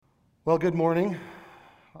Well, good morning.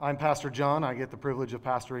 I'm Pastor John. I get the privilege of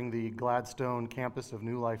pastoring the Gladstone campus of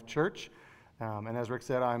New Life Church. And as Rick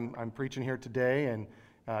said, I'm preaching here today, and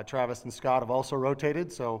Travis and Scott have also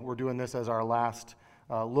rotated, so we're doing this as our last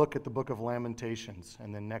look at the book of Lamentations.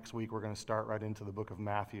 And then next week, we're going to start right into the book of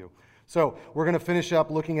Matthew. So we're going to finish up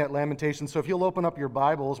looking at Lamentations. So if you'll open up your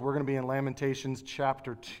Bibles, we're going to be in Lamentations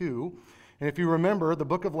chapter 2. And if you remember, the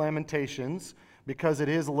book of Lamentations, because it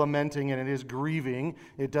is lamenting and it is grieving,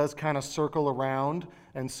 it does kind of circle around.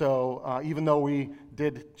 And so even though we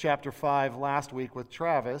did chapter 5 last week with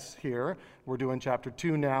Travis here, we're doing chapter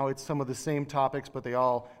 2 now. It's some of the same topics, but they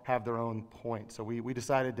all have their own point. So we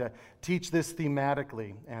decided to teach this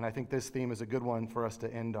thematically, and I think this theme is a good one for us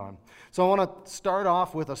to end on. So I want to start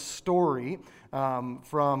off with a story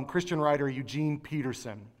from Christian writer Eugene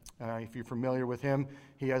Peterson. If you're familiar with him,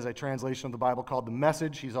 he has a translation of the Bible called The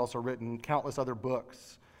Message. He's also written countless other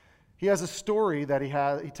books. He has a story that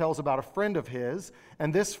he tells about a friend of his,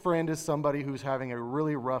 and this friend is somebody who's having a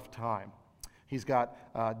really rough time. He's got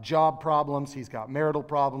job problems, he's got marital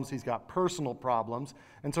problems, he's got personal problems,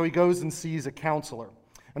 and so he goes and sees a counselor.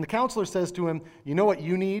 And the counselor says to him, you know what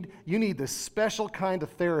you need? You need this special kind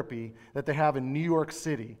of therapy that they have in New York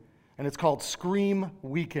City, and it's called Scream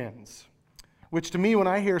Weekends. Which to me, when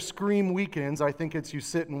I hear Scream Weekends, I think it's you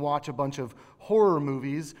sit and watch a bunch of horror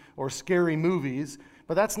movies or scary movies,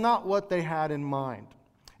 but that's not what they had in mind.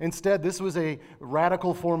 Instead, this was a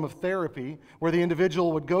radical form of therapy where the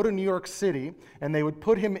individual would go to New York City and they would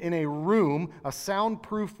put him in a room, a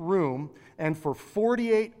soundproof room, and for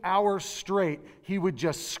 48 hours straight, he would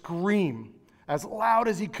just scream as loud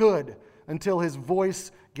as he could until his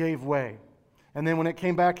voice gave way. And then when it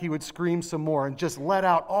came back, he would scream some more and just let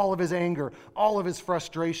out all of his anger, all of his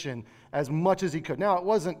frustration as much as he could. Now, it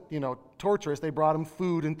wasn't, torturous. They brought him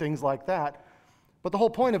food and things like that. But the whole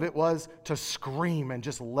point of it was to scream and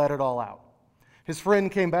just let it all out. His friend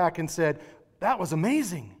came back and said, that was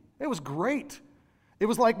amazing. It was great. It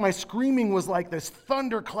was like my screaming was like this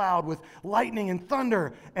thunder cloud with lightning and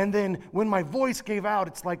thunder. And then when my voice gave out,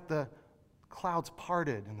 it's like the clouds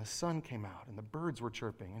parted and the sun came out and the birds were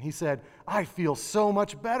chirping. And he said, I feel so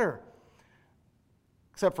much better.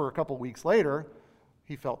 Except for a couple weeks later,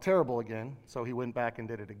 he felt terrible again, so he went back and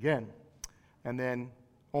did it again. And then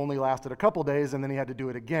only lasted a couple days, and then he had to do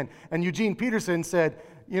it again. And Eugene Peterson said,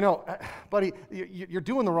 buddy, you're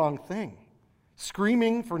doing the wrong thing.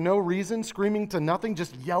 Screaming for no reason, screaming to nothing,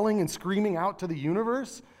 just yelling and screaming out to the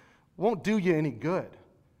universe won't do you any good.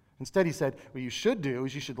 Instead, he said, what you should do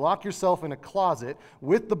is you should lock yourself in a closet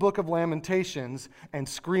with the book of Lamentations and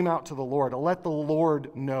scream out to the Lord. Let the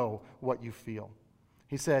Lord know what you feel.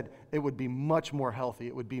 He said it would be much more healthy.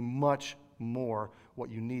 It would be much more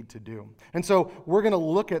what you need to do. And so we're going to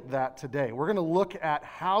look at that today. We're going to look at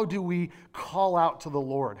how do we call out to the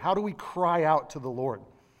Lord? How do we cry out to the Lord?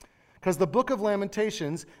 Because the book of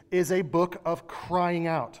Lamentations is a book of crying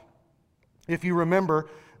out. If you remember,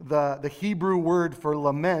 the Hebrew word for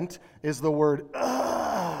lament is the word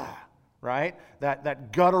ugh, right?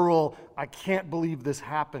 That guttural, I can't believe this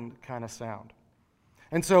happened kind of sound.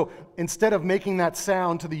 And so instead of making that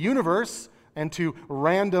sound to the universe and to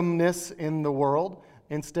randomness in the world,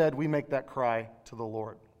 instead we make that cry to the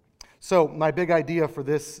Lord. So my big idea for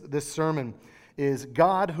this sermon is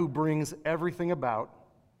God, who brings everything about,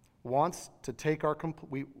 wants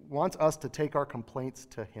us to take our complaints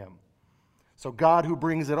to him. So God, who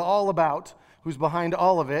brings it all about, who's behind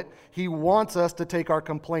all of it, he wants us to take our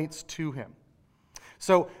complaints to him.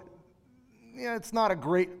 So, it's not a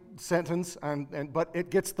great sentence, but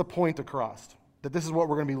it gets the point across, that this is what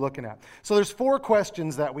we're going to be looking at. So there's 4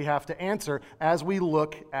 questions that we have to answer as we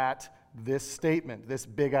look at this statement, this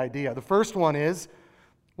big idea. The first one is,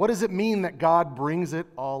 what does it mean that God brings it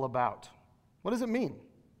all about? What does it mean?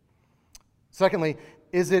 Secondly,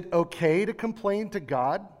 is it okay to complain to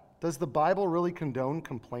God? Does the Bible really condone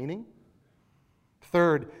complaining?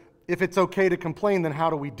 Third, if it's okay to complain, then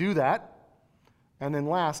how do we do that? And then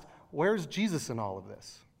last, where's Jesus in all of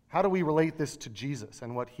this? How do we relate this to Jesus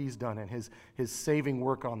and what he's done and his saving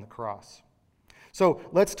work on the cross? So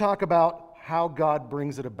let's talk about how God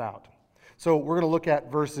brings it about. So we're going to look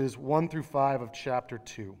at verses 1 through 5 of chapter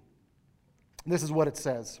 2. This is what it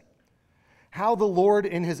says. How the Lord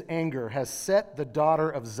in his anger has set the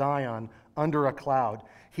daughter of Zion under a cloud.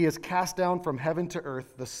 He has cast down from heaven to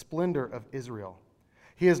earth the splendor of Israel.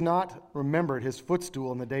 He has not remembered his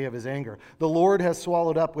footstool in the day of his anger. The Lord has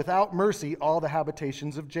swallowed up without mercy all the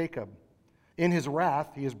habitations of Jacob. In his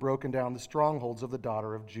wrath he has broken down the strongholds of the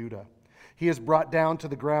daughter of Judah. He has brought down to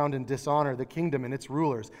the ground in dishonor the kingdom and its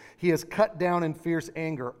rulers. He has cut down in fierce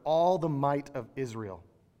anger all the might of Israel.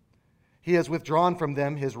 He has withdrawn from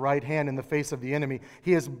them his right hand in the face of the enemy.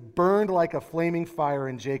 He has burned like a flaming fire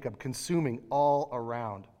in Jacob, consuming all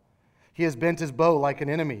around. He has bent his bow like an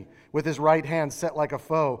enemy, with his right hand set like a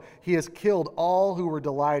foe. He has killed all who were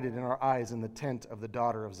delighted in our eyes in the tent of the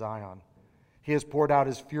daughter of Zion. He has poured out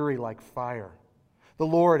his fury like fire. The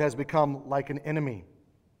Lord has become like an enemy.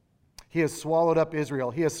 He has swallowed up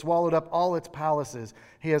Israel. He has swallowed up all its palaces.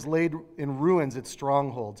 He has laid in ruins its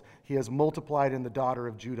strongholds. He has multiplied in the daughter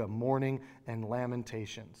of Judah mourning and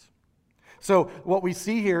lamentations. So what we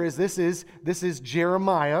see here is this is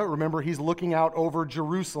Jeremiah. Remember, he's looking out over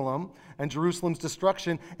Jerusalem and Jerusalem's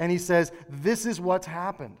destruction, and he says, this is what's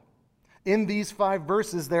happened. In these 5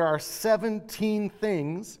 verses, there are 17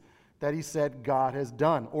 things that he said God has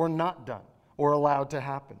done or not done or allowed to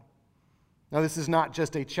happen. Now, this is not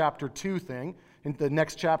just a chapter 2 thing. In the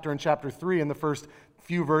next chapter, in chapter 3, in the first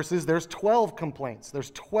few verses, there's 12 complaints.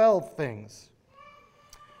 There's 12 things.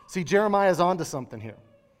 See, Jeremiah is onto something here.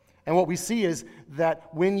 And what we see is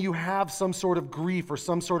that when you have some sort of grief or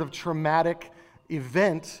some sort of traumatic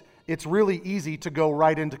event, it's really easy to go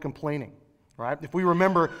right into complaining, right? If we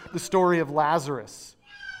remember the story of Lazarus,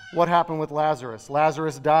 what happened with Lazarus?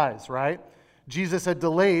 Lazarus dies, right? Jesus had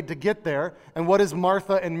delayed to get there, and what is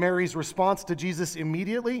Martha and Mary's response to Jesus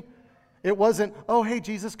immediately? It wasn't, oh, hey,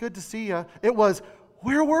 Jesus, good to see you. It was,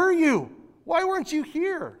 where were you? Why weren't you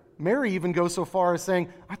here? Mary even goes so far as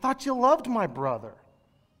saying, I thought you loved my brother.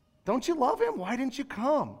 Don't you love him? Why didn't you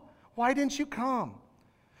come? Why didn't you come?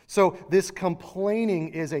 So this complaining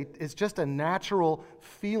is just a natural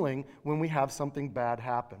feeling when we have something bad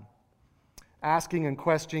happen. Asking and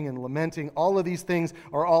questioning and lamenting, all of these things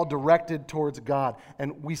are all directed towards God.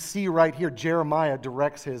 And we see right here, Jeremiah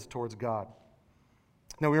directs his towards God.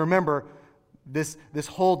 Now we remember this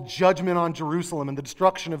whole judgment on Jerusalem and the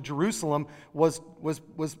destruction of Jerusalem was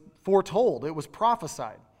foretold. It was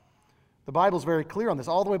prophesied. The Bible's very clear on this,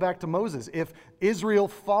 all the way back to Moses. If Israel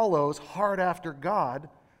follows hard after God,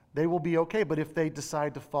 they will be okay. But if they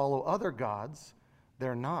decide to follow other gods,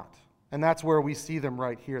 they're not. And that's where we see them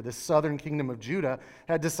right here. The southern kingdom of Judah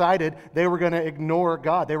had decided they were going to ignore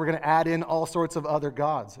God. They were going to add in all sorts of other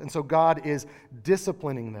gods. And so God is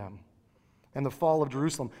disciplining them. And the fall of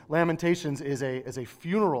Jerusalem. Lamentations is a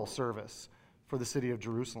funeral service for the city of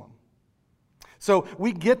Jerusalem. So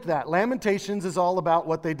we get that. Lamentations is all about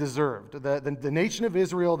what they deserved. The nation of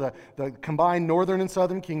Israel, the combined northern and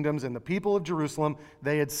southern kingdoms, and the people of Jerusalem,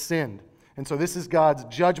 they had sinned. And so this is God's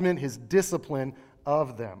judgment, his discipline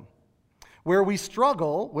of them. Where we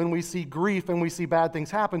struggle when we see grief and we see bad things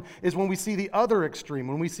happen is when we see the other extreme,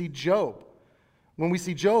 when we see Job. When we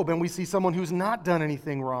see Job and we see someone who's not done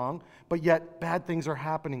anything wrong, but yet bad things are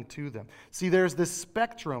happening to them. See, there's this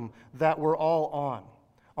spectrum that we're all on.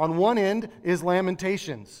 On one end is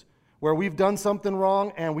Lamentations, where we've done something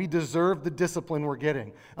wrong and we deserve the discipline we're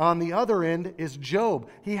getting. On the other end is Job.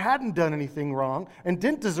 He hadn't done anything wrong and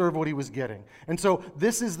didn't deserve what he was getting. And so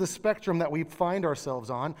this is the spectrum that we find ourselves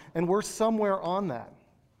on, and we're somewhere on that.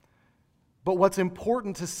 But what's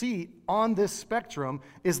important to see on this spectrum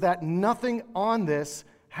is that nothing on this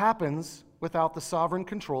happens without the sovereign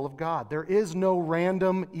control of God. There is no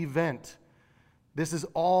random event. This is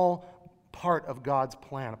all part of God's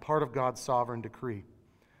plan, a part of God's sovereign decree.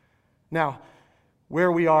 Now,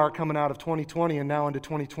 where we are coming out of 2020 and now into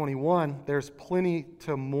 2021, there's plenty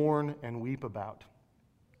to mourn and weep about.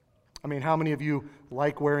 I mean, how many of you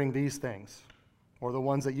like wearing these things? Or the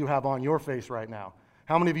ones that you have on your face right now?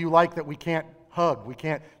 How many of you like that we can't hug, we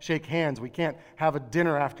can't shake hands, we can't have a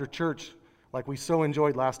dinner after church like we so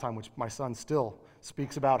enjoyed last time, which my son still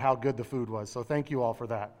speaks about how good the food was. So thank you all for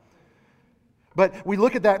that. But we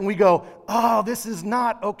look at that and we go, oh, this is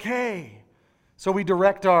not okay. So we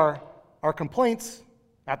direct our complaints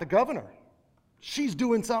at the governor. She's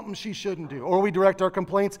doing something she shouldn't do. Or we direct our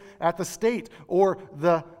complaints at the state or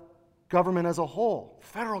the government as a whole,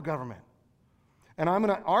 federal government. And I'm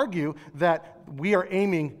going to argue that we are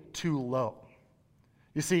aiming too low.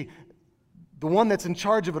 You see, the one that's in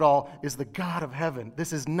charge of it all is the God of heaven.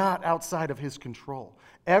 This is not outside of his control.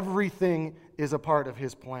 Everything is a part of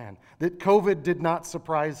his plan. That COVID did not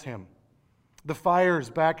surprise him. The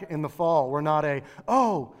fires back in the fall were not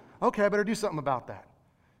oh, okay, I better do something about that.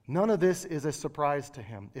 None of this is a surprise to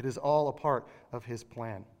him. It is all a part of his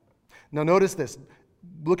plan. Now notice this.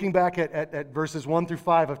 Looking back at verses 1 through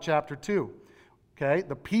 5 of chapter 2. Okay,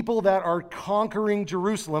 the people that are conquering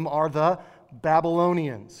Jerusalem are the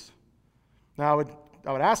Babylonians. Now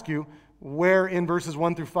I would ask you, where in verses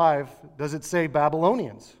 1 through 5 does it say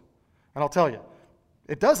Babylonians? And I'll tell you,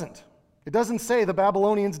 it doesn't. It doesn't say the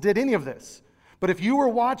Babylonians did any of this. But if you were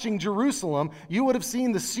watching Jerusalem, you would have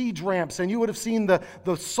seen the siege ramps, and you would have seen the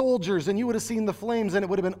soldiers, and you would have seen the flames, and it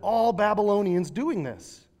would have been all Babylonians doing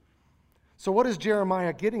this. So what is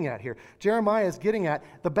Jeremiah getting at here? Jeremiah is getting at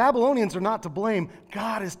the Babylonians are not to blame.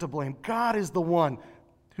 God is to blame. God is the one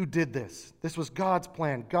who did this. This was God's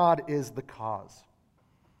plan. God is the cause.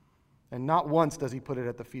 And not once does he put it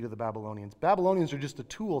at the feet of the Babylonians. Babylonians are just a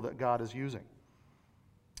tool that God is using.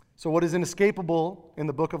 So what is inescapable in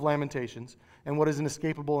the book of Lamentations and what is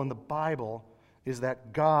inescapable in the Bible is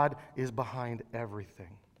that God is behind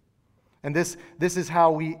everything. And this is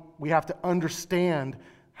how we have to understand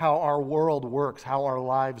how our world works, how our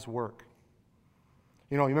lives work.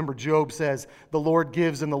 You know, you remember Job says, the Lord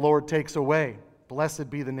gives and the Lord takes away. Blessed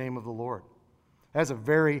be the name of the Lord. That's a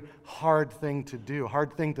very hard thing to do,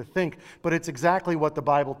 hard thing to think, but it's exactly what the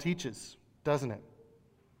Bible teaches, doesn't it?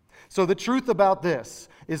 So the truth about this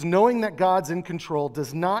is knowing that God's in control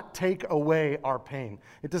does not take away our pain.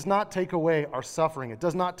 It does not take away our suffering. It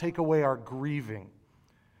does not take away our grieving.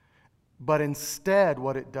 But instead,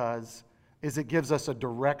 what it does is it gives us a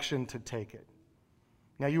direction to take it.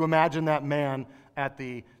 Now you imagine that man at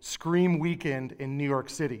the Scream Weekend in New York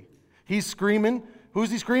City. He's screaming.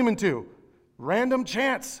 Who's he screaming to? Random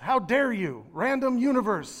chance. How dare you? Random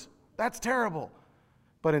universe. That's terrible.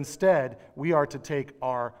 But instead, we are to take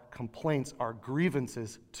our complaints, our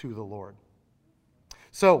grievances to the Lord.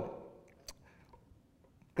 So,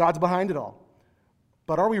 God's behind it all.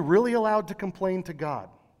 But are we really allowed to complain to God?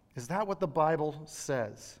 Is that what the Bible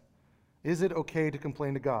says? Is it okay to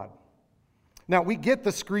complain to God? Now, we get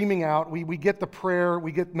the screaming out, we get the prayer,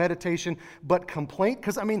 we get meditation, but complaint?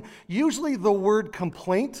 Because, usually the word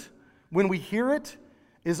complaint, when we hear it,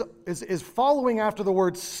 is following after the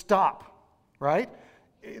word stop, right?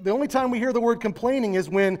 The only time we hear the word complaining is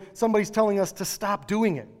when somebody's telling us to stop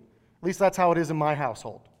doing it. At least that's how it is in my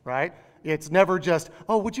household, right? It's never just,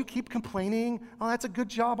 oh, would you keep complaining? Oh, that's a good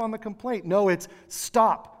job on the complaint. No, it's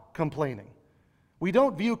stop complaining. We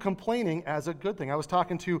don't view complaining as a good thing. I was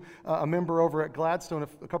talking to a member over at Gladstone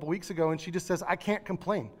a couple weeks ago, and she just says, I can't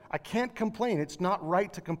complain. I can't complain. It's not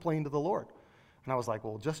right to complain to the Lord. And I was like,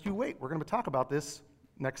 well, just you wait. We're going to talk about this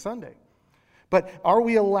next Sunday. But are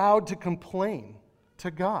we allowed to complain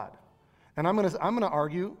to God? And I'm going to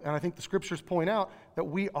argue, and I think the scriptures point out, that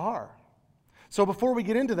we are. So before we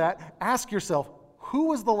get into that, ask yourself, who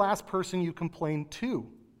was the last person you complained to?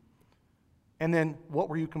 And then what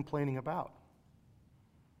were you complaining about?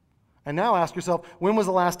 And now ask yourself, when was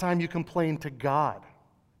the last time you complained to God?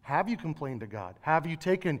 Have you complained to God? Have you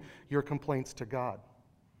taken your complaints to God?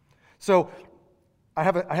 So I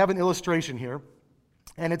have an illustration here,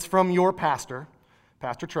 and it's from your pastor,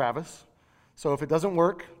 Pastor Travis. So if it doesn't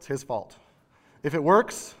work, it's his fault. If it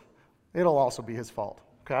works, it'll also be his fault,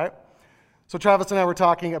 okay? So Travis and I were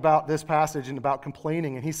talking about this passage and about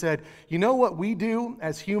complaining, and he said, you know what we do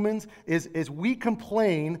as humans is we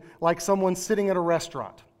complain like someone's sitting at a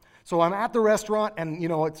restaurant. So I'm at the restaurant, and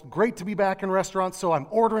it's great to be back in restaurants, so I'm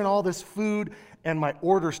ordering all this food, and my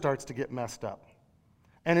order starts to get messed up.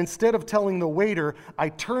 And instead of telling the waiter, I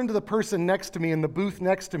turn to the person next to me in the booth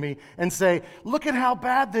next to me and say, look at how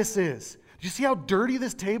bad this is. Did you see how dirty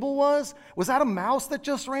this table was? Was that a mouse that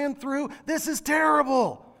just ran through? This is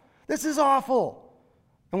terrible. This is awful.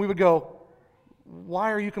 And we would go,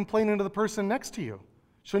 why are you complaining to the person next to you?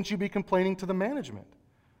 Shouldn't you be complaining to the management?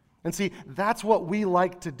 And see, that's what we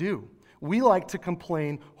like to do. We like to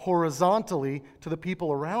complain horizontally to the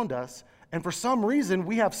people around us, and for some reason,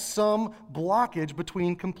 we have some blockage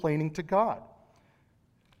between complaining to God.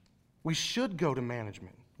 We should go to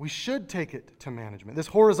management. We should take it to management. This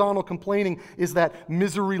horizontal complaining is that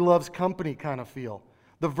misery loves company kind of feel.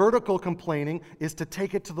 The vertical complaining is to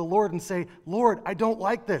take it to the Lord and say, Lord, I don't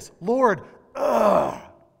like this. Lord, ugh.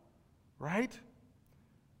 Right?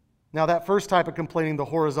 Now, that first type of complaining, the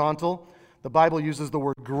horizontal, the Bible uses the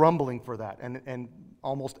word grumbling for that, and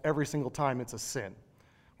almost every single time it's a sin.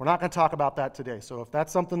 We're not going to talk about that today, so if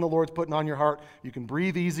that's something the Lord's putting on your heart, you can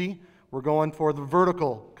breathe easy. We're going for the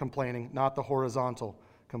vertical complaining, not the horizontal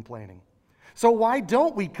complaining. So why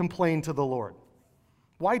don't we complain to the Lord?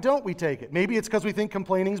 Why don't we take it? Maybe it's because we think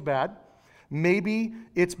complaining is bad. Maybe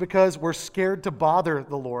it's because we're scared to bother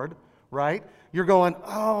the Lord, right? You're going,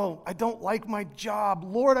 oh, I don't like my job.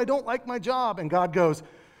 Lord, I don't like my job. And God goes,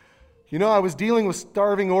 I was dealing with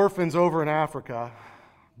starving orphans over in Africa,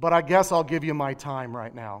 but I guess I'll give you my time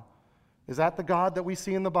right now. Is that the God that we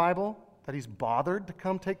see in the Bible? That he's bothered to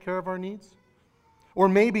come take care of our needs? Or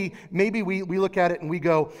maybe we look at it and we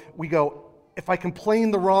go, if I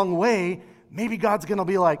complain the wrong way, maybe God's going to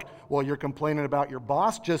be like, well, you're complaining about your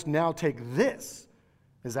boss, just now take this.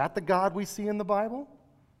 Is that the God we see in the Bible?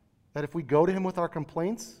 That if we go to him with our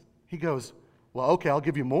complaints, he goes, well, okay, I'll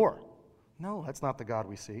give you more. No, that's not the God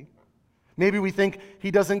we see. Maybe we think he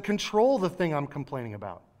doesn't control the thing I'm complaining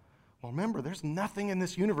about. Well, remember, there's nothing in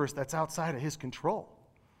this universe that's outside of his control.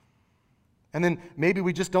 And then maybe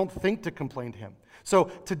we just don't think to complain to him. So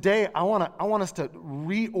today, I want us to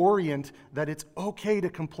reorient that it's okay to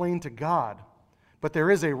complain to God, but there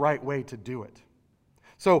is a right way to do it.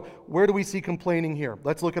 So where do we see complaining here?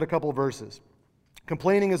 Let's look at a couple of verses.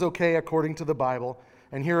 Complaining is okay according to the Bible,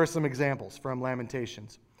 and here are some examples from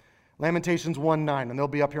Lamentations. Lamentations 1:9, and they'll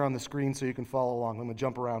be up here on the screen so you can follow along. I'm going to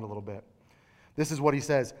jump around a little bit. This is what he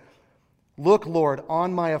says. Look, Lord,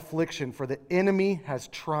 on my affliction, for the enemy has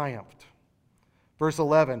triumphed. Verse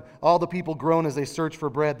 11, all the people groan as they search for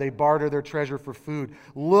bread. They barter their treasure for food.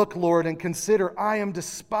 Look, Lord, and consider, I am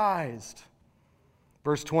despised.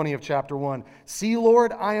 Verse 20 of chapter 1, see,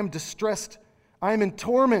 Lord, I am distressed. I am in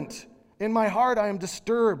torment. In my heart I am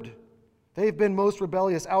disturbed. They have been most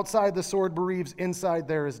rebellious. Outside the sword bereaves, inside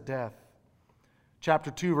there is death.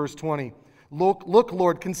 Chapter 2, verse 20, look,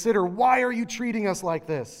 Lord, consider, why are you treating us like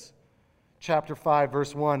this? Chapter 5,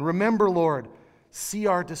 verse 1, remember, Lord, see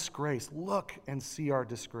our disgrace. Look and see our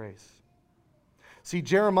disgrace. See,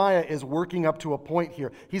 Jeremiah is working up to a point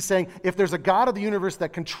here. He's saying, if there's a God of the universe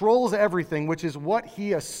that controls everything, which is what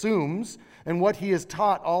he assumes and what he has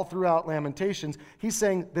taught all throughout Lamentations, he's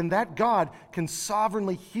saying, then that God can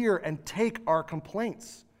sovereignly hear and take our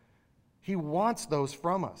complaints. He wants those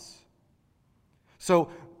from us. So,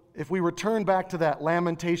 if we return back to that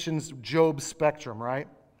Lamentations Job spectrum, right?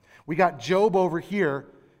 We got Job over here,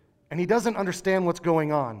 and he doesn't understand what's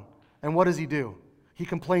going on. And what does he do? He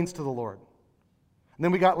complains to the Lord. And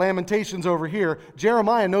then we got Lamentations over here.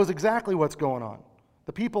 Jeremiah knows exactly what's going on.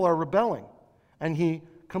 The people are rebelling, and he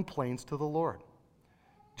complains to the Lord.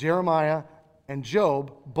 Jeremiah and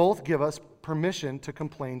Job both give us permission to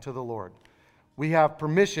complain to the Lord. We have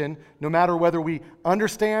permission no matter whether we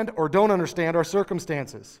understand or don't understand our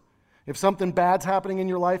circumstances. If something bad's happening in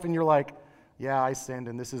your life and you're like, yeah, I sinned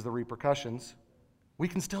and this is the repercussions, we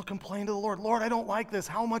can still complain to the Lord. Lord, I don't like this.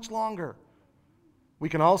 How much longer? We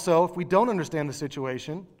can also, if we don't understand the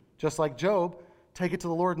situation, just like Job, take it to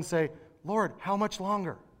the Lord and say, Lord, how much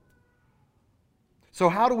longer? So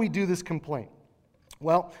how do we do this complaint?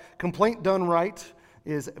 Well, complaint done right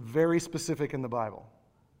is very specific in the Bible.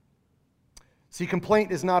 See,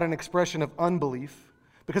 complaint is not an expression of unbelief,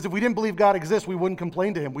 because if we didn't believe God exists, we wouldn't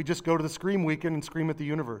complain to him. We'd just go to the Scream Weekend and scream at the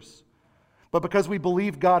universe. But because we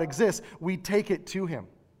believe God exists, we take it to him.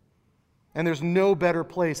 And there's no better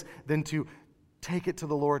place than to take it to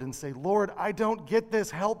the Lord and say, Lord, I don't get this,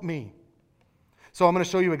 help me. So I'm going to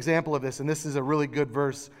show you an example of this, and this is a really good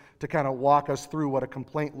verse to kind of walk us through what a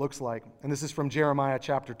complaint looks like. And this is from Jeremiah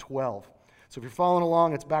chapter 12. So if you're following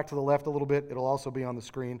along, it's back to the left a little bit. It'll also be on the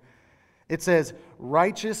screen. It says,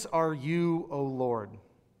 righteous are you, O Lord,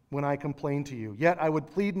 when I complain to you. Yet I would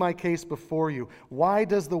plead my case before you. Why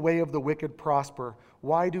does the way of the wicked prosper?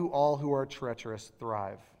 Why do all who are treacherous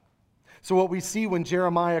thrive? So what we see when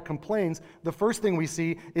Jeremiah complains, the first thing we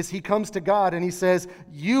see is he comes to God and he says,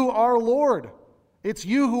 you are Lord. It's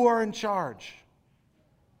you who are in charge.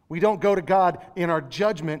 We don't go to God in our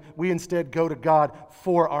judgment. We instead go to God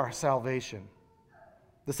for our salvation.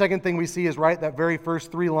 The second thing we see is right, that very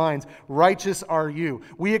first three lines, righteous are you.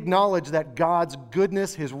 We acknowledge that God's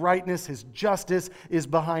goodness, his rightness, his justice is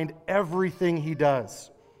behind everything he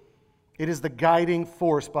does. It is the guiding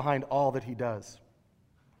force behind all that he does.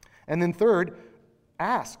 And then third,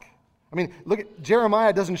 ask. I mean, look at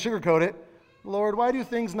Jeremiah doesn't sugarcoat it. Lord, why do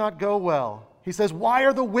things not go well? He says, why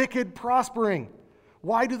are the wicked prospering?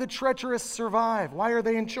 Why do the treacherous survive? Why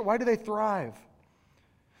do they thrive?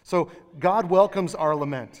 So God welcomes our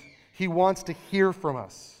lament. He wants to hear from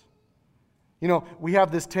us. You know, we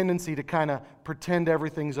have this tendency to kind of pretend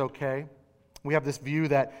everything's okay. We have this view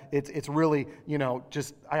that it's really,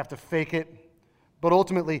 just I have to fake it. But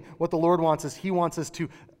ultimately, what the Lord wants is he wants us to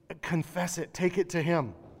confess it, take it to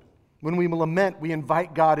him. When we lament, we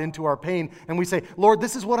invite God into our pain and we say, Lord,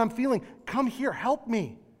 this is what I'm feeling. Come here, help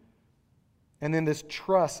me. And then this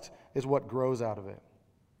trust is what grows out of it.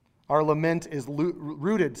 Our lament is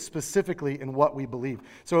rooted specifically in what we believe.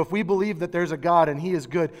 So if we believe that there's a God and he is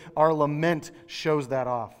good, our lament shows that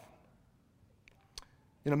off.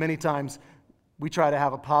 Many times we try to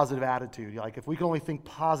have a positive attitude. Like if we can only think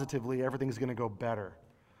positively, everything's going to go better.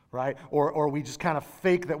 Right? Or we just kind of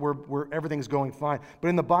fake that everything's going fine. But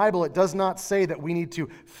in the Bible, it does not say that we need to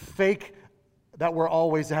fake that we're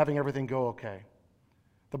always having everything go okay.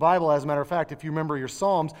 The Bible, as a matter of fact, if you remember your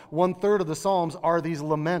Psalms, 1/3 of the Psalms are these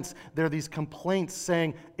laments. They're these complaints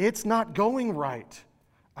saying, it's not going right.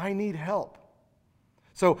 I need help.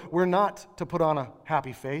 So we're not to put on a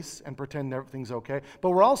happy face and pretend everything's okay, but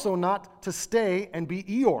we're also not to stay and be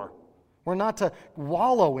Eeyore. We're not to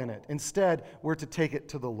wallow in it. Instead, we're to take it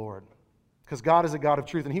to the Lord. Because God is a God of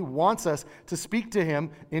truth, and He wants us to speak to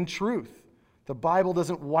Him in truth. The Bible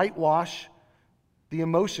doesn't whitewash the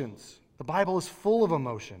emotions. The Bible is full of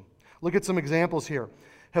emotion. Look at some examples here.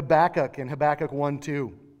 Habakkuk in Habakkuk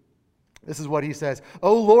 1:2. This is what he says.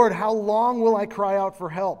 "O Lord, how long will I cry out for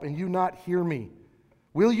help and you not hear me?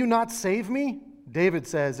 Will you not save me?" David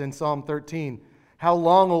says in Psalm 13, "How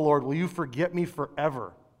long, O Lord, will you forget me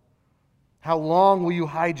forever? How long will you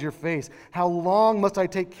hide your face? How long must I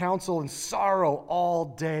take counsel in sorrow all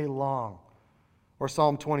day long?" Or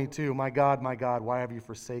Psalm 22, my God, why have you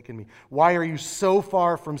forsaken me? Why are you so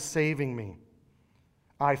far from saving me?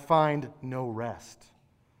 I find no rest."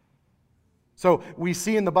 So we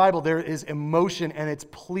see in the Bible there is emotion, and it's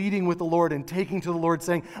pleading with the Lord and taking to the Lord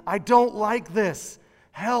saying, "I don't like this.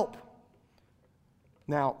 Help."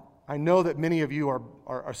 Now, I know that many of you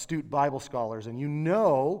are astute Bible scholars, and you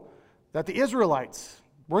know that the Israelites,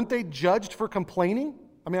 weren't they judged for complaining?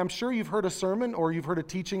 I mean, I'm sure you've heard a sermon or you've heard a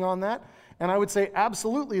teaching on that, and I would say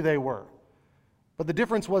absolutely they were. But the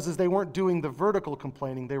difference was they weren't doing the vertical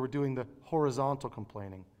complaining, they were doing the horizontal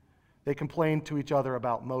complaining. They complained to each other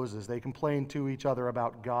about Moses. They complained to each other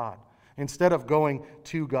about God, instead of going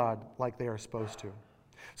to God like they are supposed to.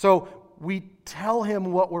 So we tell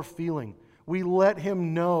Him what we're feeling. We let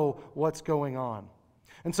Him know what's going on.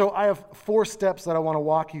 And so I have 4 steps that I want to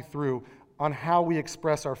walk you through on how we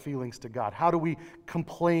express our feelings to God. How do we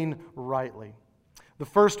complain rightly? The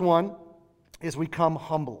first one is we come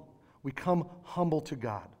humble. We come humble to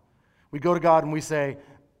God. We go to God and we say,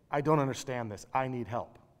 "I don't understand this. I need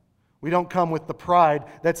help." We don't come with the pride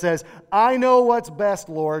that says, "I know what's best,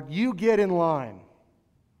 Lord. You get in line."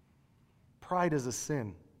 Pride is a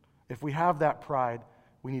sin. If we have that pride,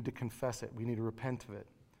 we need to confess it. We need to repent of it.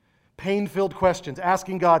 Pain-filled questions,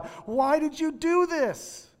 asking God, "Why did you do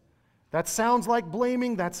this?" That sounds like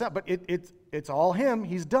blaming, but it's all Him.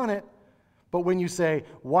 He's done it. But when you say,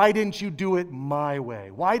 "Why didn't you do it my way?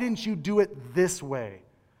 Why didn't you do it this way?"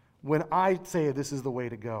 When I say this is the way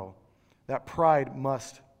to go, that pride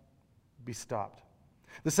must be stopped.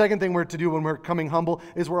 The second thing we're to do when we're coming humble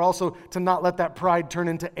is we're also to not let that pride turn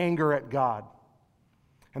into anger at God.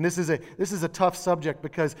 And this is a tough subject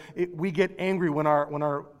because we get angry when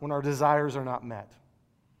our desires are not met.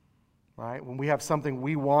 Right? When we have something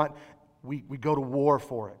we want, we go to war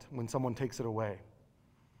for it when someone takes it away.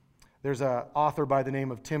 There's an author by the name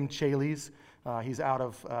of Tim Challies. He's out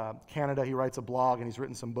of Canada. He writes a blog and he's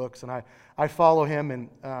written some books. And I follow him. And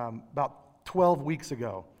about 12 weeks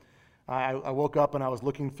ago, I woke up and I was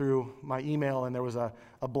looking through my email, and there was a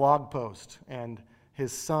blog post, and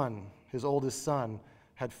his son, his oldest son,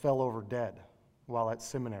 had fell over dead while at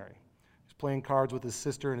seminary. He was playing cards with his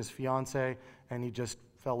sister and his fiance, and he just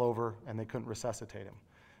fell over, and they couldn't resuscitate him.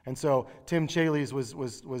 And so Tim Challies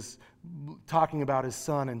was talking about his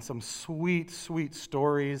son and some sweet, sweet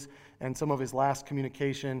stories and some of his last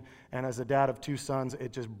communication. And as a dad of 2 sons,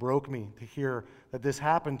 it just broke me to hear that this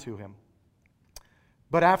happened to him.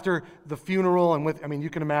 But after the funeral, and you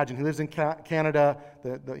can imagine, he lives in Canada,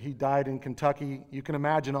 he died in Kentucky. You can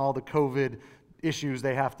imagine all the COVID issues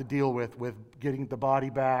they have to deal with getting the body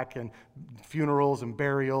back, and funerals and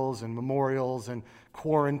burials and memorials and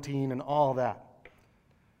quarantine and all that.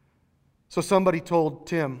 So somebody told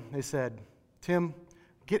Tim, they said, "Tim,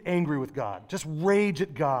 get angry with God. Just rage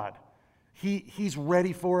at God. He's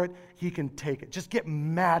ready for it. He can take it. Just get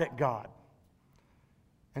mad at God."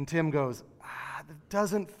 And Tim goes, "It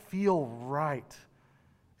doesn't feel right.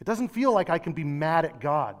 It doesn't feel like I can be mad at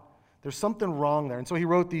God. There's something wrong there." And so he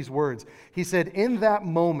wrote these words. He said, "In that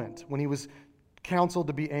moment, when he was counseled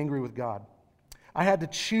to be angry with God, I had to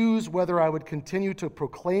choose whether I would continue to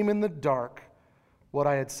proclaim in the dark what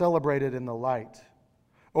I had celebrated in the light,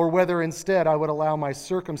 or whether instead I would allow my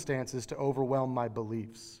circumstances to overwhelm my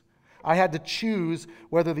beliefs. I had to choose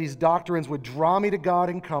whether these doctrines would draw me to God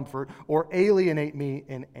in comfort or alienate me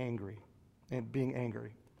in being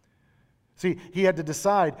angry." See, he had to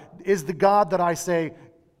decide, is the God that I say,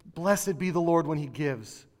 "Blessed be the Lord," when He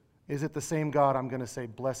gives, is it the same God I'm going to say,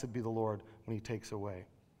 "Blessed be the Lord," when He takes away?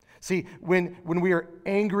 See, when we are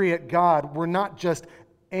angry at God, we're not just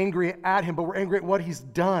angry at Him, but we're angry at what He's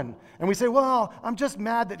done. And we say, "Well, I'm just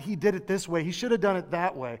mad that He did it this way. He should have done it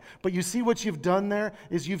that way." But you see what you've done there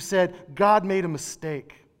is you've said, God made a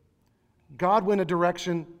mistake. God went a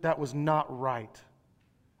direction that was not right.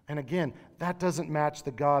 And again, that doesn't match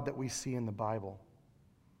the God that we see in the Bible.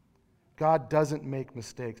 God doesn't make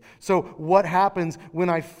mistakes. So what happens when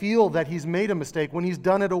I feel that He's made a mistake, when He's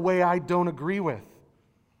done it a way I don't agree with?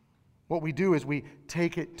 What we do is we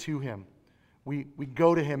take it to him. We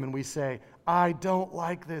go to him and we say, I don't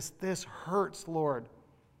like this. This hurts, Lord.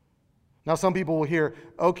 Now some people will hear,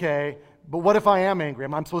 okay, but what if I am angry?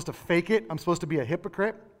 Am I supposed to fake it? I'm supposed to be a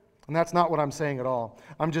hypocrite? And that's not what I'm saying at all.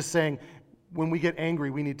 I'm just saying when we get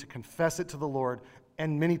angry, we need to confess it to the Lord,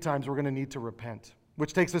 and many times we're going to need to repent.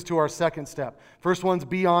 Which takes us to our second step. First one's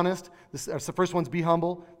be honest. The first one's be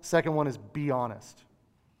humble. The second one is be honest.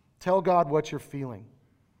 Tell God what you're feeling.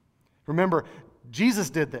 Remember, Jesus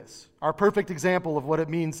did this. Our perfect example of what it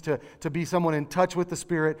means to be someone in touch with the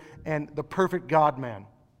Spirit and the perfect God-man.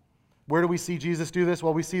 Where do we see Jesus do this?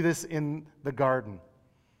 Well, we see this in the garden.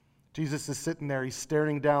 Jesus is sitting there. He's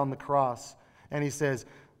staring down the cross. And he says,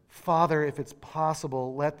 Father, if it's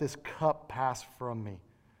possible, let this cup pass from me.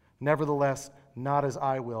 Nevertheless, not as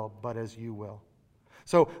I will, but as you will.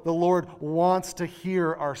 So the Lord wants to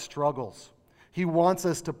hear our struggles. He wants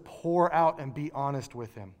us to pour out and be honest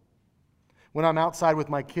with him. When I'm outside with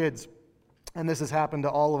my kids, and this has happened to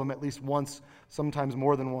all of them at least once, sometimes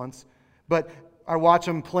more than once, but I watch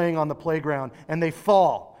them playing on the playground, and they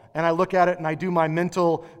fall. And I look at it, and I do my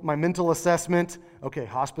mental assessment. Okay,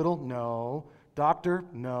 hospital? No. Doctor?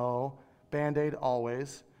 No. Band-Aid?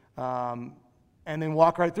 Always. And then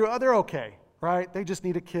walk right through. Oh, they're okay, right? They just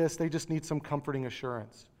need a kiss. They just need some comforting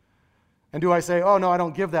assurance. And do I say, oh, no, I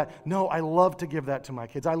don't give that? No, I love to give that to my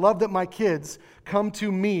kids. I love that my kids come to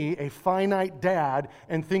me, a finite dad,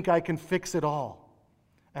 and think I can fix it all.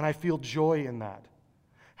 And I feel joy in that.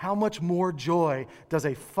 How much more joy does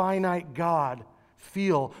a finite God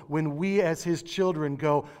feel when we as his children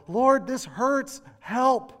go, Lord, this hurts.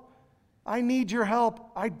 Help. I need your help.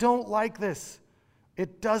 I don't like this.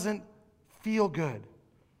 It doesn't feel good.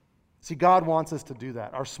 See, God wants us to do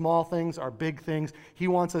that. Our small things, our big things, he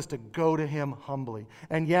wants us to go to him humbly.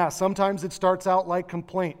 And yeah, sometimes it starts out like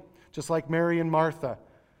complaint, just like Mary and Martha.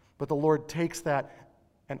 But the Lord takes that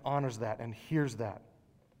and honors that and hears that.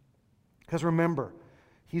 Because remember,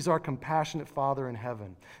 he's our compassionate Father in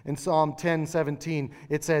heaven. In Psalm 10:17,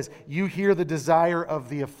 it says, you hear the desire of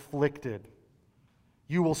the afflicted.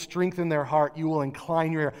 You will strengthen their heart. You will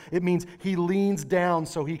incline your ear. It means he leans down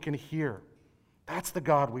so he can hear. That's the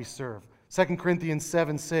God we serve. 2 Corinthians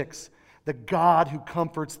 7:6, the God who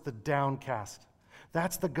comforts the downcast.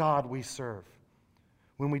 That's the God we serve.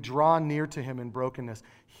 When we draw near to him in brokenness,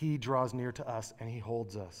 he draws near to us and he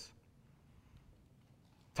holds us.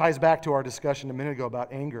 Ties back to our discussion a minute ago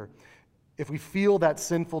about anger. If we feel that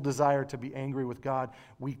sinful desire to be angry with God,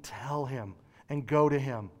 we tell him and go to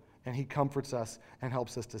him, and he comforts us and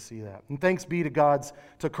helps us to see that. And thanks be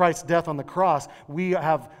to Christ's death on the cross, we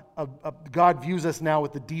have God views us now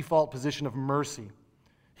with the default position of mercy.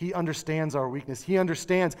 He understands our weakness. He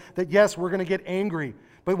understands that, yes, we're going to get angry,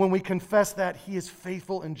 but when we confess that, he is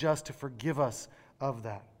faithful and just to forgive us of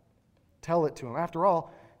that. Tell it to him. After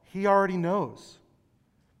all, he already knows,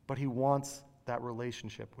 but he wants that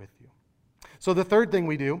relationship with you. So the third thing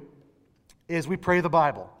we do is we pray the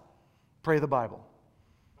Bible. Pray the Bible.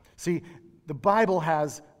 See, the Bible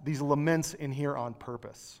has these laments in here on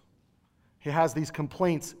purpose. He has these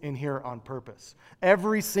complaints in here on purpose.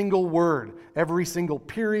 Every single word, every single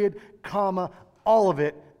period, comma, all of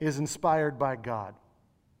it is inspired by God.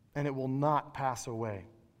 And it will not pass away.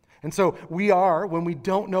 And so when we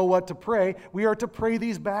don't know what to pray, we are to pray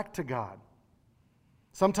these back to God.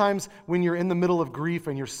 Sometimes when you're in the middle of grief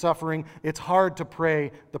and you're suffering, it's hard to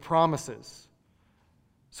pray the promises.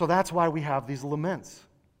 So that's why we have these laments,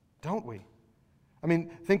 don't we? I mean,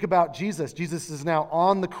 think about Jesus. Jesus is now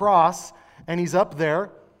on the cross, and he's up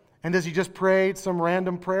there. And does he just pray some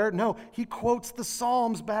random prayer? No, he quotes the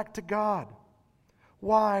Psalms back to God.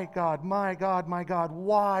 Why, God, my God,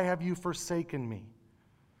 why have you forsaken me?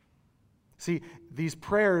 See, these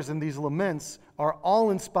prayers and these laments are all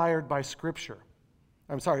inspired by Scripture.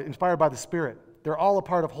 Inspired by the Spirit. They're all a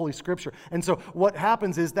part of Holy Scripture. And so what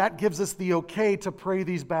happens is that gives us the okay to pray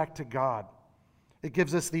these back to God. It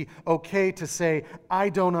gives us the okay to say, I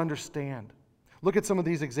don't understand. Look at some of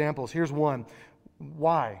these examples. Here's one.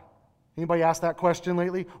 Why? Anybody asked that question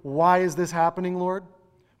lately? Why is this happening, Lord?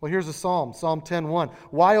 Well, here's a psalm, Psalm 10:1.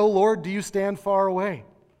 Why, O Lord, do you stand far away?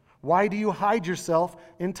 Why do you hide yourself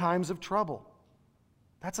in times of trouble?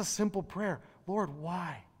 That's a simple prayer. Lord,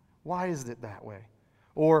 why? Why is it that way?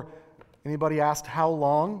 Or anybody asked how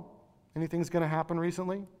long anything's going to happen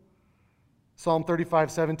recently? Psalm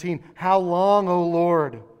 35:17. How long, O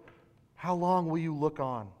Lord? How long will you look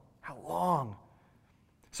on? How long?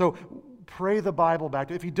 So pray the Bible back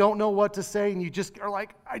to him. If you don't know what to say and you just are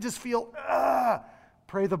like, I just feel,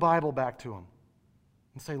 pray the Bible back to him.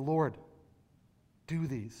 And say, Lord, do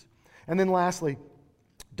these. And then lastly,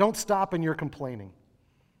 don't stop in your complaining.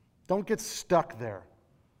 Don't get stuck there.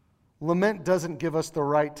 Lament doesn't give us the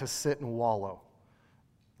right to sit and wallow.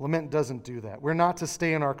 Lament doesn't do that. We're not to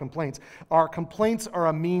stay in our complaints. Our complaints are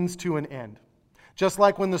a means to an end. Just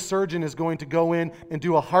like when the surgeon is going to go in and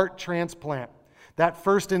do a heart transplant. That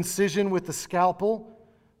first incision with the scalpel,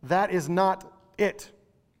 that is not it.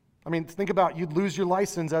 I mean, think about it. You'd lose your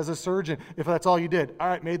license as a surgeon if that's all you did. All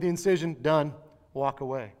right, made the incision, done, walk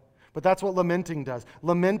away. But that's what lamenting does.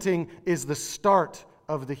 Lamenting is the start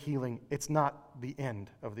of the healing. It's not the end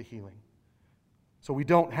of the healing. So we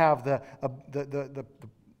don't have the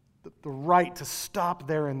right to stop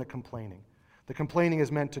there in the complaining. The complaining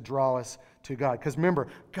is meant to draw us to God. Because remember,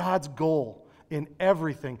 God's goal in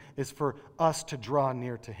everything is for us to draw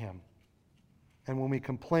near to Him. And when we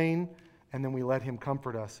complain and then we let Him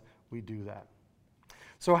comfort us, we do that.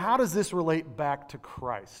 So how does this relate back to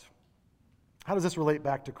Christ? How does this relate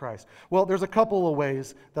back to Christ? Well, there's a couple of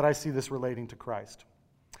ways that I see this relating to Christ.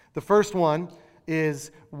 The first one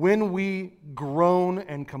is when we groan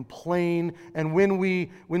and complain and when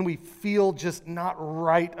we feel just not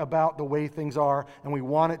right about the way things are and we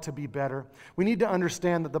want it to be better, we need to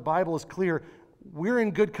understand that the Bible is clear. We're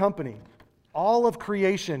in good company. All of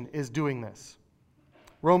creation is doing this.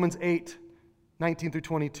 Romans 8:19 through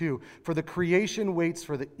 22. For the creation waits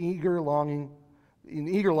for the eager longing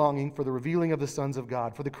for the revealing of the sons of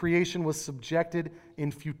God. For the creation was subjected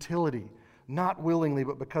in futility, not willingly,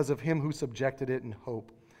 but because of Him who subjected it in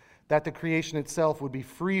hope, that the creation itself would be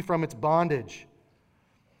free from its bondage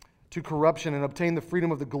to corruption and obtain the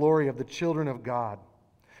freedom of the glory of the children of God.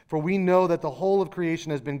 For we know that the whole of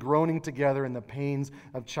creation has been groaning together in the pains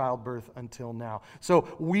of childbirth until now. So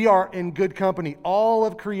we are in good company. All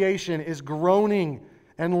of creation is groaning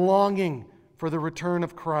and longing for the return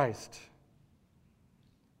of Christ.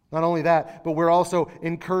 Not only that, but we're also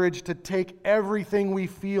encouraged to take everything we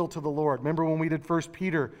feel to the Lord. Remember when we did 1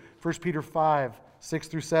 Peter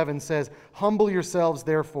 5:6-7 says, humble yourselves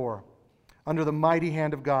therefore under the mighty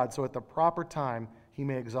hand of God, so at the proper time He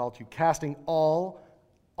may exalt you, casting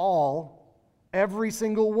every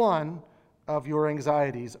single one of your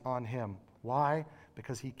anxieties on Him. Why?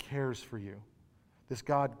 Because He cares for you. This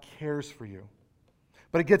God cares for you.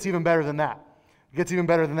 But it gets even better than that. It gets even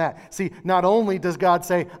better than that. See, not only does God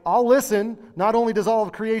say, I'll listen, not only does all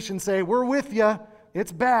of creation say, we're with you,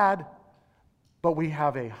 it's bad, but we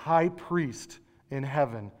have a high priest in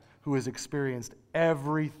heaven who has experienced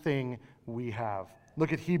everything we have.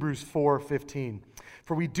 Look at Hebrews 4:15.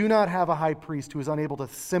 For we do not have a high priest who is unable to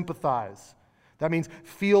sympathize. That means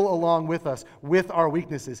feel along with us, with our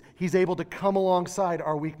weaknesses. He's able to come alongside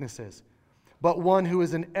our weaknesses. But one who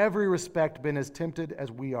has in every respect been as tempted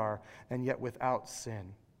as we are, and yet without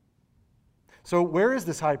sin. So where is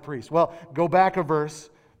this high priest? Well, go back a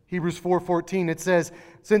verse, Hebrews 4:14. It says,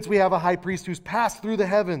 since we have a high priest who's passed through the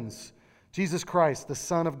heavens, Jesus Christ, the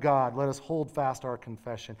Son of God, let us hold fast our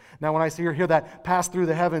confession. Now, when I hear that pass through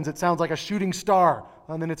the heavens, it sounds like a shooting star,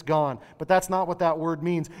 and then it's gone. But that's not what that word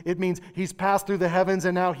means. It means He's passed through the heavens,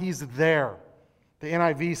 and now He's there. The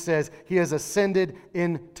NIV says He has ascended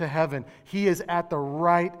into heaven. He is at the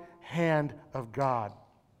right hand of God,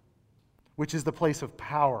 which is the place of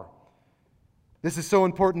power. This is so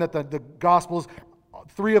important that the Gospels,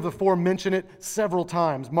 3 of the 4 mention it several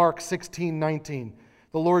times. Mark 16:19.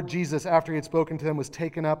 The Lord Jesus, after He had spoken to them, was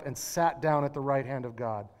taken up and sat down at the right hand of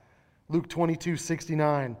God. Luke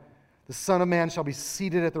 22:69. The Son of Man shall be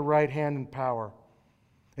seated at the right hand in power.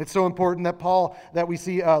 It's so important that we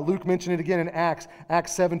see Luke mention it again in Acts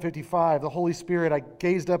 7:55. The Holy Spirit, I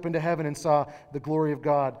gazed up into heaven and saw the glory of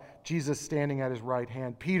God, Jesus standing at His right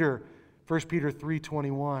hand. 1 Peter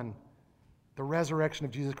 3:21. The resurrection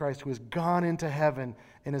of Jesus Christ, who has gone into heaven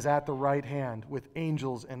and is at the right hand with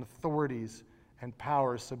angels and authorities and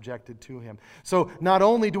powers subjected to Him. So not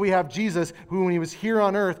only do we have Jesus, who when He was here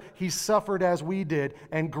on earth, He suffered as we did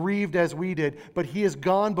and grieved as we did, but He has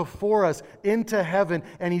gone before us into heaven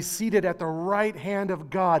and He's seated at the right hand of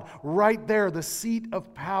God, right there, the seat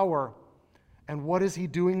of power. And what is He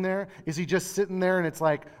doing there? Is He just sitting there and it's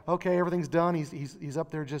like, okay, everything's done, He's up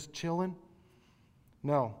there just chilling?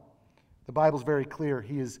 No. The Bible's very clear.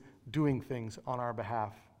 He is doing things on our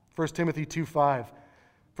behalf. 1 Timothy 2:5.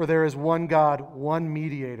 For there is one God, one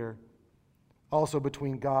mediator, also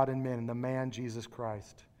between God and men, the man Jesus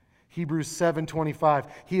Christ. Hebrews 7:25.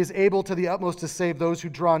 He is able to the utmost to save those who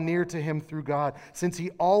draw near to Him through God, since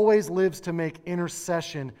He always lives to make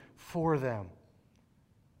intercession for them.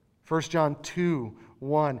 1 John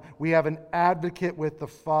 2:1. We have an advocate with the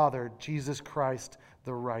Father, Jesus Christ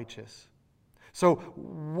the righteous. So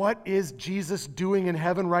what is Jesus doing in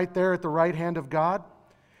heaven right there at the right hand of God?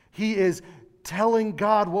 He is telling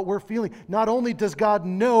God what we're feeling. Not only does God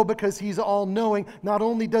know because He's all-knowing, not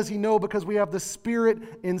only does He know because we have the Spirit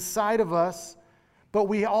inside of us, but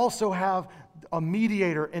we also have a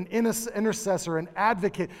mediator, an intercessor, an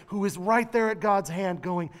advocate who is right there at God's hand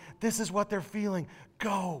going, this is what they're feeling.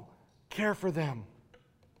 Go, care for them.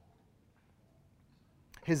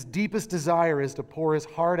 His deepest desire is to pour His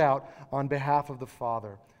heart out on behalf of the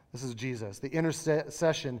Father. This is Jesus. The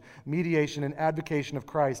intercession, mediation, and advocation of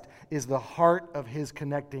Christ is the heart of His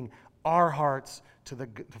connecting our hearts to the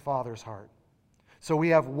Father's heart. So we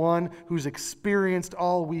have one who's experienced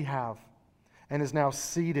all we have and is now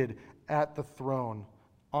seated at the throne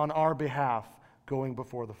on our behalf, going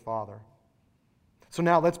before the Father. So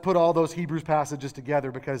now let's put all those Hebrews passages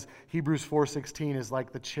together, because Hebrews 4:16 is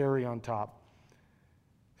like the cherry on top.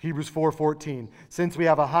 Hebrews 4:14, since we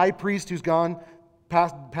have a high priest who's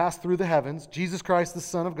passed through the heavens, Jesus Christ, the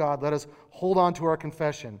Son of God, let us hold on to our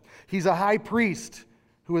confession. He's a high priest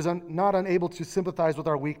who is not unable to sympathize with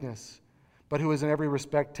our weakness, but who is in every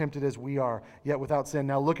respect tempted as we are, yet without sin.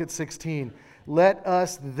 Now look at 16. Let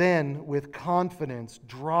us then with confidence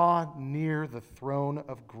draw near the throne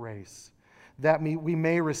of grace, that we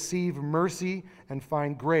may receive mercy and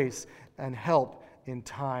find grace and help in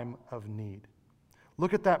time of need.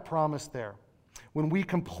 Look at that promise there. When we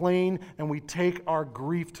complain and we take our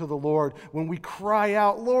grief to the Lord, when we cry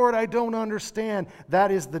out, Lord, I don't understand,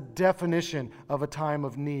 that is the definition of a time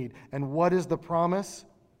of need. And what is the promise?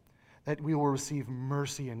 That we will receive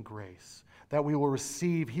mercy and grace. That we will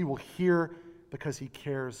receive, He will hear because He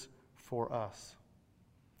cares for us.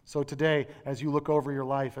 So today, as you look over your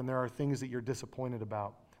life and there are things that you're disappointed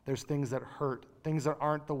about, there's things that hurt, things that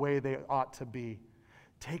aren't the way they ought to be,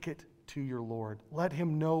 take it to your Lord. Let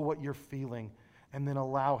Him know what you're feeling, and then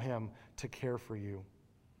allow Him to care for you.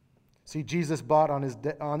 See, Jesus bought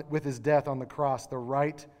with His death on the cross the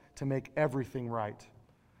right to make everything right.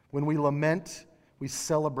 When we lament, we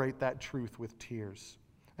celebrate that truth with tears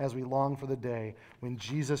as we long for the day when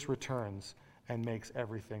Jesus returns and makes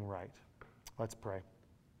everything right. Let's pray.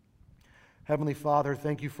 Heavenly Father,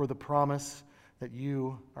 thank You for the promise that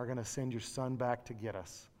You are going to send Your Son back to get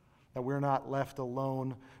us. That we're not left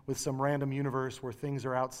alone with some random universe where things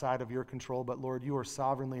are outside of Your control, but Lord, You are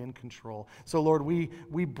sovereignly in control. So Lord, we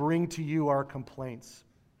bring to You our complaints.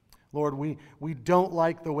 Lord, we don't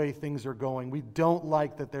like the way things are going. We don't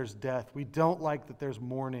like that there's death. We don't like that there's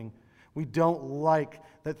mourning. We don't like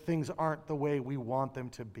that things aren't the way we want them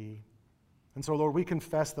to be. And so Lord, we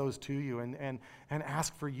confess those to You and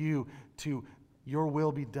ask for You to, Your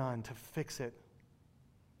will be done, to fix it.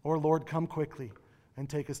 Or Lord, come quickly and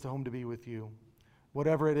take us home to be with You.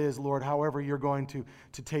 Whatever it is, Lord, however You're going to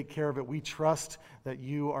take care of it, we trust that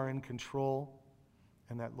You are in control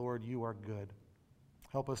and that, Lord, You are good.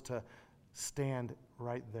 Help us to stand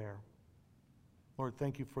right there. Lord,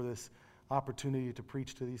 thank You for this opportunity to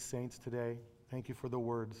preach to these saints today. Thank You for the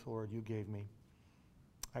words, Lord, You gave me.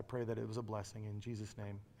 I pray that it was a blessing. In Jesus'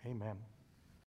 name, amen.